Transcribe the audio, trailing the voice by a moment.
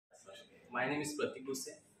My name is Pratik Ghuse.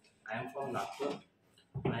 I am from Nagpur.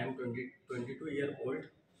 I am 22-year old.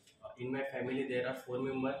 In my family, there are four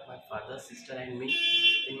members: my father, sister, and me.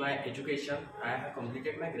 In my education, I have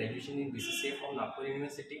completed my graduation in BCCA from Nagpur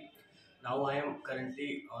University. Now I am currently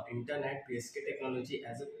intern at PSK Technology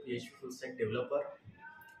as a PHP full stack developer.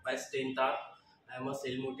 My strengths are I am a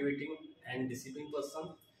self-motivating and disciplined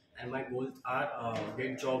person, and my goals are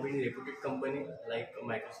get job in reputed company like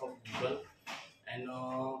Microsoft, Google, and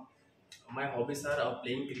my hobbies are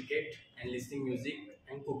playing cricket and listening music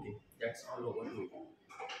and cooking. That's all over me.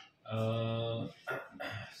 Uh,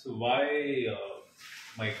 so why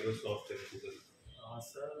Microsoft and Google?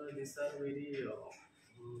 Sir, these are very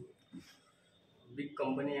mm, big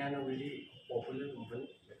company and a very popular company.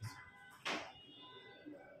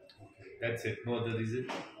 That's it. No other reason.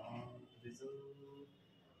 Reason,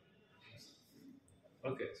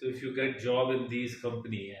 Okay. So if you get job in these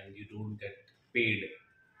company and you don't get paid,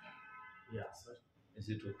 yeah, sir. is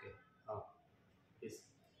it okay? Uh, yes,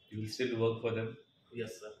 You will still work for them.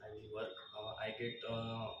 yes, sir. I will work. I get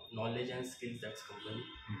knowledge and skills that's company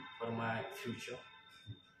for my future.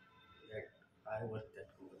 That I work that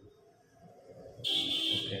company.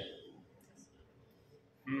 Okay.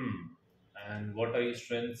 Hmm. And what are your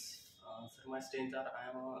strengths? Sir, my strengths are I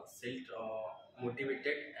am a self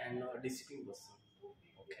motivated and disciplined person.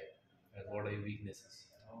 Okay. And what are your weaknesses?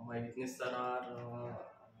 My weaknesses are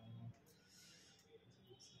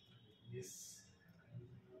yes,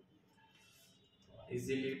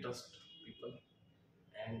 easily trust people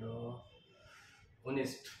and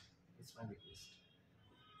honest. It's my weakness.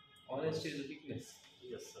 Honesty is a weakness.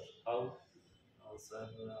 Yes, sir. How? Sir,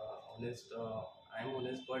 honest. I am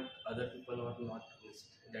honest, but other people are not honest.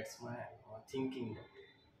 That's my thinking.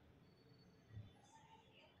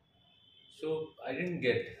 So I didn't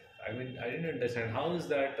get. I mean, I didn't understand. How is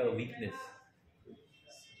that a weakness?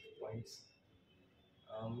 Points.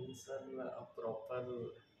 Sir, a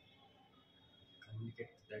proper communicate.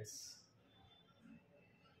 That's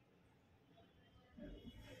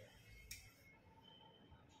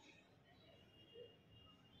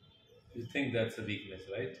You think that's a weakness,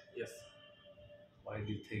 right? yes. Why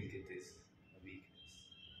do you think it is a weakness?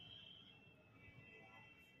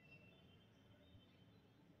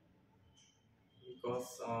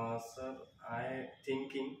 Because sir, I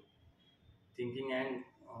thinking and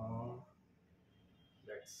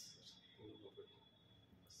that's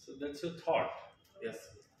So that's a thought yes,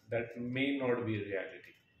 that may not be a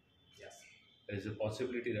reality. yes, There is a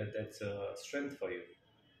possibility that that's a strength for you.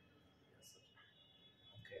 yes, sir.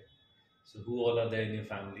 Okay. So who all are there in your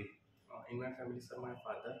family? In my family, sir, my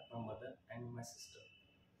father, my mother, and my sister.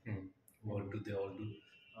 Hmm. What do they all do?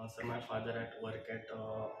 Sir, my father at work at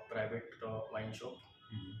private wine shop,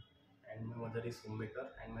 Hmm. and my mother is homemaker,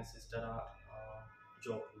 and my sister are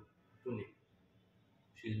job in Pune.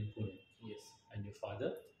 She's in Pune. Yes, And your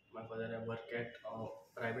father? my father work at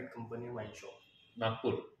private company wine shop.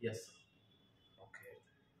 Nagpur. Yes, sir. Okay.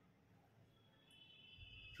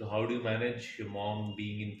 So how do you manage your mom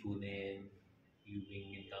being in Pune and you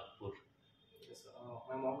being in Nagpur? Yes, sir.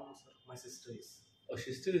 My mom, sir, my sister is. Oh,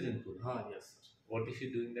 she still is in Pune. Yes, sir. What is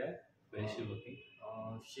she doing there? Where is she working?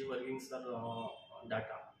 She working, sir,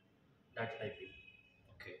 data typing.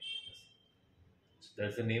 Okay. Yes. So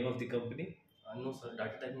that's the name of the company? No, sir,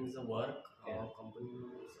 data typing is a work. Yeah. Company,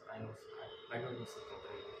 I know, sir. I don't know, sir,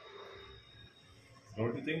 company.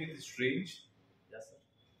 Don't you think it is strange? Yes, sir.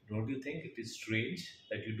 Don't you think it is strange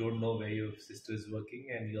that you don't know where your sister is working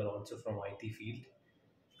and you are also from IT field?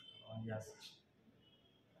 Yes, sir.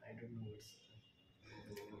 I don't know what's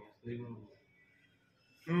remember.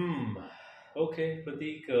 Hmm. Okay,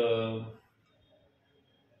 Pratik.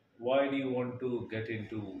 Why do you want to get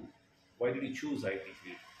into? Why did you choose IT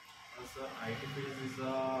field? Sir, IT field is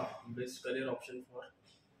a best career option for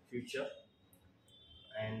future,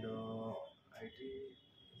 and IT is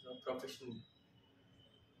a professional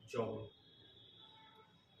job.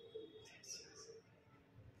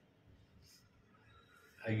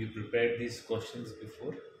 Have you prepared these questions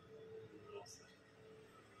before? No, sir.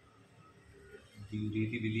 Do you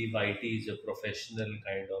really believe IT is a professional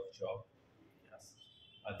kind of job? Yes,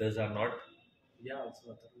 sir. Others are not. Yeah, also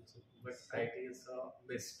other also, but So IT is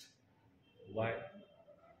best why?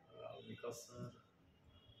 because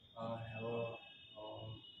have a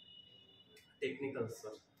technical,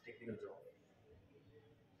 sir, technical job.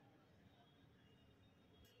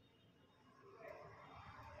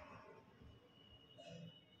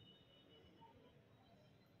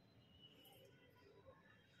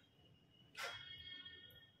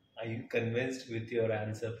 Are you convinced with your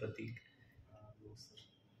answer, Pratik? No, sir.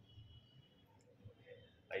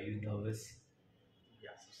 Are you nervous?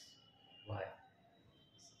 Yes, sir. Why?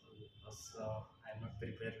 So, because I'm not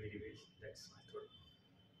prepared very well. That's my thought.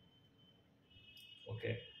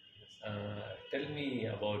 Okay. Yes. Tell me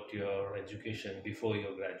about your education before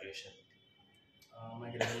your graduation. My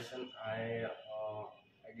graduation, I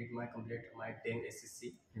did my complete my 10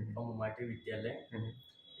 SSC Mhm. from Umati Vidyalaya Mhm.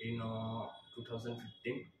 in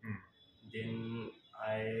 2015. Mm. Then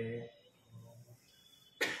I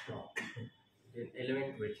uh, then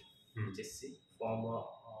 11 12 Mm. HSC from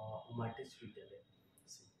Umati Vidyalaya.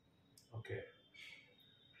 Okay.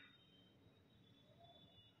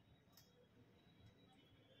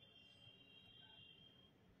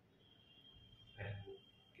 And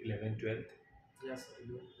 11, 12. Yes,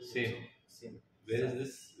 Same. same. Where is Sir,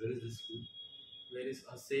 this? Where is this school? where is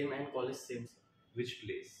same and college same, sir. Which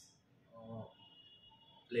place? Uh,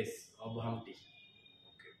 Place Bhamti.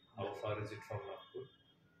 Okay. How far is it from Nagpur?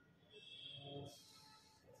 Uh,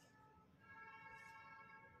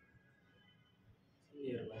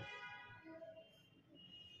 Nearby.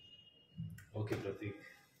 Okay, Pratik.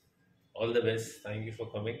 All the best. Thank you for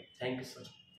coming. Thank you, sir.